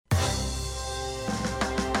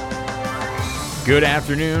Good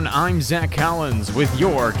afternoon, I'm Zach Collins with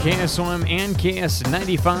your KSOM and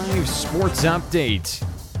KS95 Sports Update.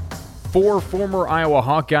 4 former Iowa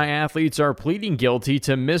Hawkeye athletes are pleading guilty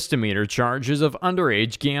to misdemeanor charges of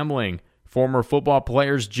underage gambling. Former football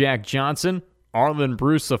players Jack Johnson, Arlen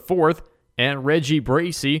Bruce IV, and Reggie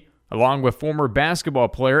Bracey, along with former basketball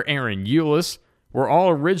player Aaron Eulis, were all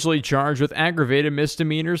originally charged with aggravated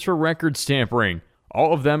misdemeanors for records tampering.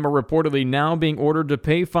 All of them are reportedly now being ordered to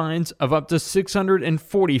pay fines of up to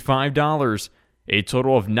 $645. A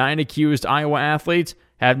total of 9 accused Iowa athletes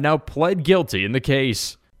have now pled guilty in the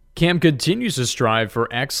case. Cam continues to strive for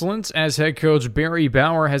excellence as head coach Barry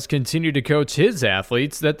Bauer has continued to coach his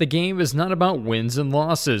athletes that the game is not about wins and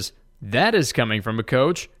losses. That is coming from a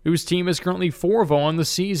coach whose team is currently 4-0 on the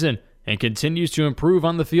season and continues to improve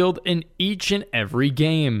on the field in each and every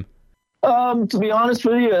game. To be honest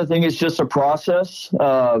with you, I think it's just a process.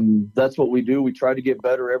 That's what we do. We try to get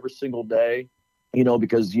better every single day,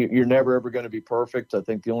 because you're never, ever going to be perfect. I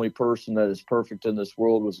think the only person that is perfect in this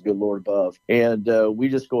world was the good Lord above. And we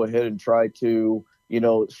just go ahead and try to,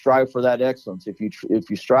 strive for that excellence. If you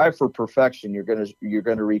strive for perfection, you're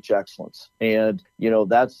going to reach excellence. And,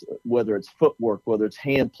 that's whether it's footwork, whether it's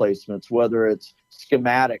hand placements, whether it's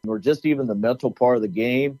schematic, or just even the mental part of the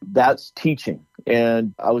game, that's teaching.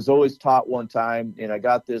 And I was always taught one time, and I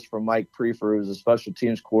got this from Mike Prefer, who was a special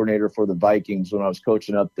teams coordinator for the Vikings when I was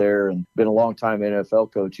coaching up there and been a long time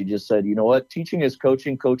NFL coach. He just said, you know what, teaching is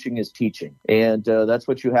coaching, coaching is teaching. And that's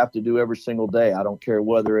what you have to do every single day. I don't care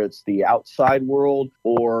whether it's the outside world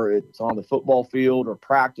or it's on the football field or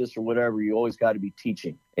practice or whatever, you always got to be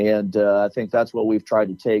teaching. And I think that's what we've tried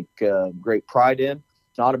to take great pride in.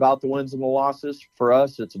 It's not about the wins and the losses for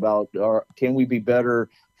us. It's about can we be better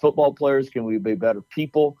football players? Can we be better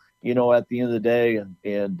people, at the end of the day?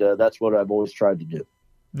 And that's what I've always tried to do.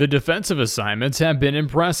 The defensive assignments have been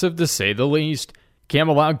impressive to say the least. Cam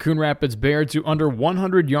allowed Coon Rapids Bear to under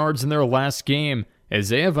 100 yards in their last game as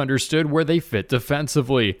they have understood where they fit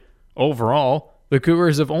defensively. Overall, the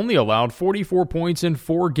Cougars have only allowed 44 points in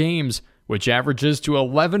 4 games, which averages to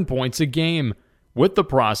 11 points a game. With the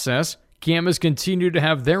process, Cam has continued to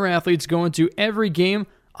have their athletes go into every game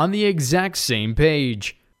on the exact same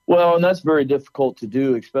page. Well, and that's very difficult to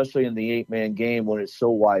do, especially in the 8-man game when it's so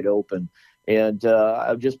wide open. And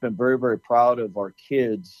I've just been very, very proud of our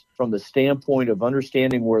kids from the standpoint of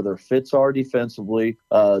understanding where their fits are defensively.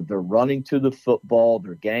 They're running to the football.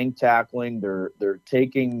 They're gang tackling. They're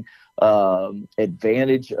taking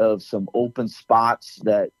advantage of some open spots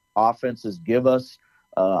that offenses give us.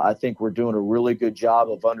 I think we're doing a really good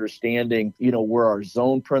job of understanding, where our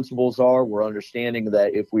zone principles are. We're understanding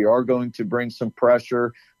that if we are going to bring some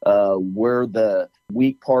pressure, where the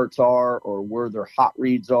weak parts are or where their hot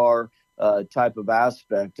reads are, type of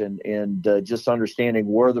aspect, and just understanding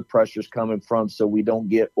where the pressure's coming from so we don't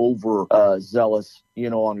get over zealous,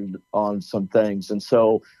 on some things. And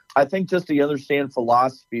so I think just to understand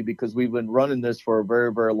philosophy, because we've been running this for a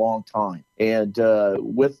very, very long time. And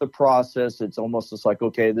with the process, it's almost just like,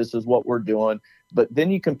 okay, this is what we're doing. But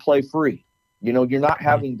then you can play free. You're not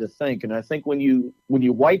having to think. And I think when you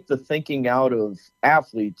wipe the thinking out of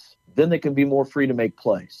athletes, then they can be more free to make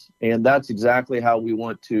plays. And that's exactly how we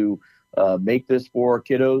want to make this for our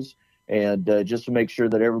kiddos, and just to make sure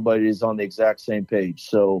that everybody is on the exact same page.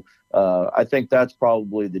 So I think that's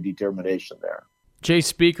probably the determination there. Chase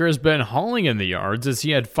Speaker has been hauling in the yards as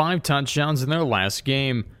he had 5 touchdowns in their last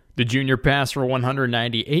game. The junior passed for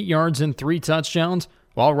 198 yards and 3 touchdowns,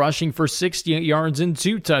 while rushing for 68 yards and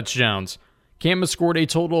 2 touchdowns. Cam has scored a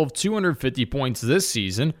total of 250 points this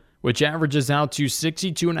season, which averages out to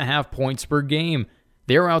 62.5 points per game.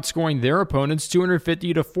 They are outscoring their opponents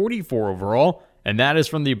 250 to 44 overall, and that is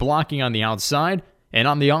from the blocking on the outside and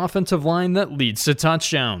on the offensive line that leads to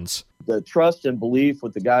touchdowns. The trust and belief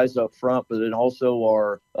with the guys up front, but then also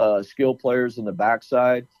our skill players in the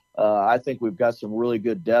backside. I think we've got some really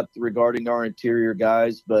good depth regarding our interior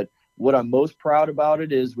guys. But what I'm most proud about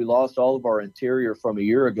it is we lost all of our interior from a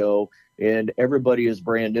year ago, and everybody is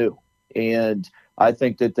brand new. And I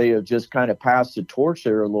think that they have just kind of passed the torch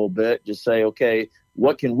there a little bit, just say, okay,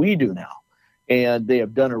 what can we do now? And they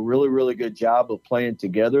have done a really, really good job of playing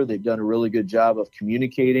together. They've done a really good job of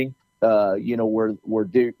communicating. Where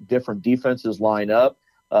different defenses line up.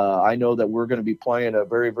 I know that we're going to be playing a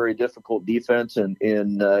very, very difficult defense in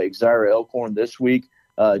Exira Elkhorn this week,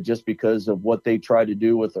 just because of what they try to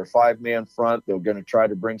do with their 5-man front. They're going to try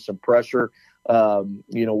to bring some pressure,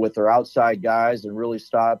 with their outside guys and really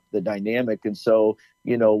stop the dynamic. And so,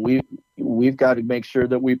 we've got to make sure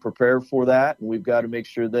that we prepare for that, and we've got to make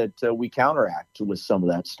sure that we counteract with some of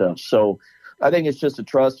that stuff. So I think it's just a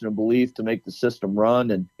trust and a belief to make the system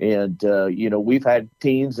run. And we've had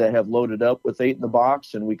teams that have loaded up with 8 in the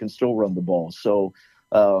box and we can still run the ball. So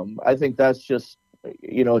I think that's just,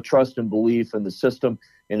 a trust and belief in the system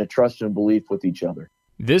and a trust and belief with each other.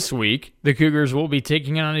 This week, the Cougars will be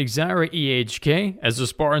taking on Exira EHK as the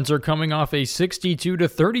Spartans are coming off a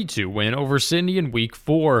 62-32 win over Sydney in Week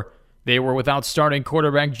 4. They were without starting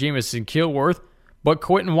quarterback Jamison Kilworth, but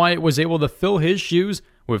Quentin Wyatt was able to fill his shoes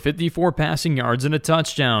with 54 passing yards and a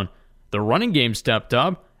touchdown. The running game stepped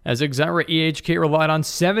up as Exira EHK relied on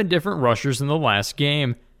 7 different rushers in the last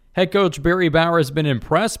game. Head coach Barry Bauer has been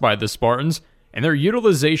impressed by the Spartans and their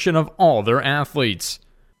utilization of all their athletes.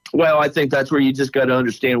 Well, I think that's where you just got to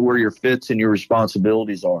understand where your fits and your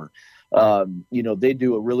responsibilities are. They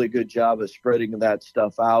do a really good job of spreading that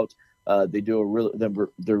stuff out. They're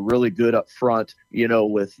really good up front,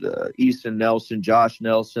 with Easton Nelson, Josh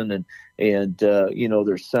Nelson, and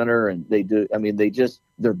their center, and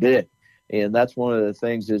they're big. And that's one of the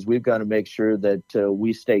things is we've got to make sure that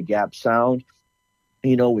we stay gap sound.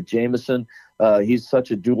 With Jamison, he's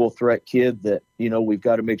such a dual threat kid that, we've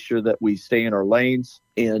got to make sure that we stay in our lanes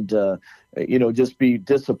and, just be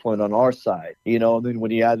disciplined on our side, and then when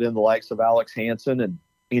you add in the likes of Alex Hansen and,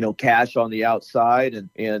 Cash on the outside and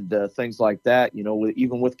things like that,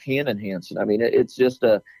 even with Cannon Hansen. I mean, it's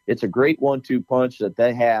a great 1-2 punch that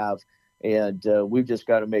they have. And we've just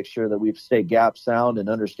got to make sure that we stay gap sound and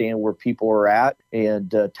understand where people are at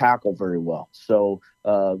and tackle very well. So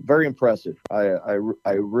very impressive. I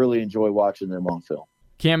really enjoy watching them on film.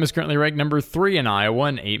 Cam is currently ranked number 3 in Iowa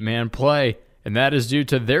in 8-man play, and that is due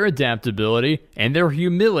to their adaptability and their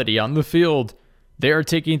humility on the field. They are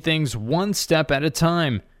taking things one step at a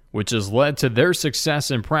time, which has led to their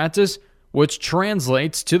success in practice, which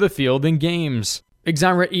translates to the field in games.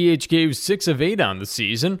 Exira EHK 6 of 8 on the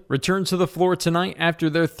season returns to the floor tonight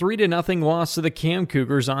after their 3-0 loss to the Cam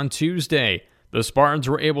Cougars on Tuesday. The Spartans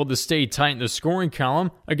were able to stay tight in the scoring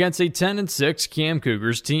column against a 10-6 Cam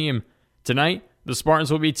Cougars team. Tonight, the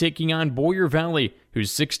Spartans will be taking on Boyer Valley,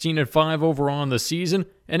 who's 16-5 overall in the season,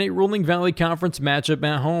 and a Rolling Valley Conference matchup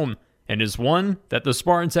at home, and is one that the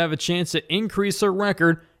Spartans have a chance to increase their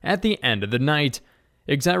record at the end of the night.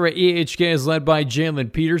 Exira EHK is led by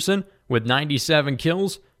Jalen Peterson with 97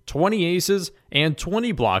 kills, 20 aces, and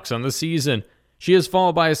 20 blocks on the season. She is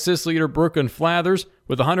followed by assist leader Brooklyn Flathers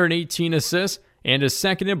with 118 assists and is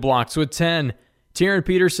second in blocks with 10. Taryn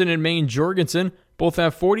Peterson and Maine Jorgensen both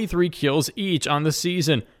have 43 kills each on the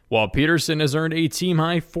season, while Peterson has earned a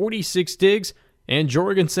team-high 46 digs and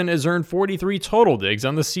Jorgensen has earned 43 total digs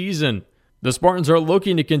on the season. The Spartans are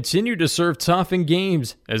looking to continue to serve tough in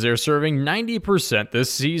games, as they're serving 90%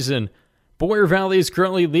 this season. Boyer Valley is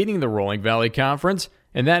currently leading the Rolling Valley Conference,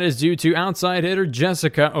 and that is due to outside hitter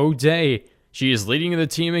Jessica O'Day. She is leading the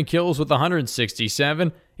team in kills with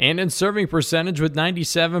 167 and in serving percentage with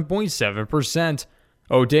 97.7%.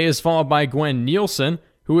 O'Day is followed by Gwen Nielsen,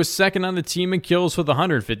 who is second on the team in kills with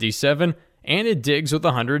 157 and in digs with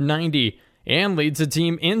 190, and leads the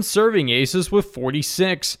team in serving aces with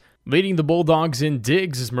 46. Leading the Bulldogs in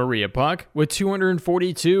digs is Maria Puck with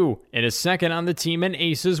 242 and is second on the team in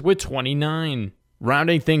aces with 29.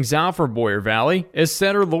 Rounding things out for Boyer Valley is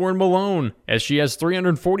setter Lauren Malone, as she has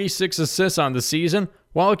 346 assists on the season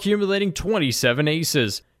while accumulating 27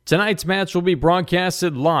 aces. Tonight's match will be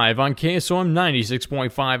broadcasted live on KSOM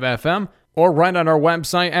 96.5 FM or right on our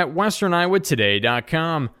website at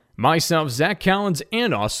westerniowatoday.com. Myself, Zach Collins,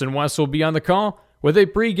 and Austin West will be on the call with a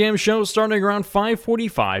pregame show starting around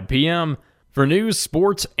 5:45 p.m. For news,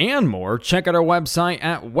 sports, and more, check out our website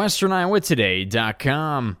at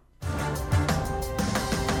westerniowatoday.com.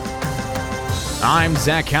 I'm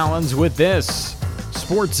Zach Collins with this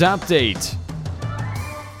Sports Update.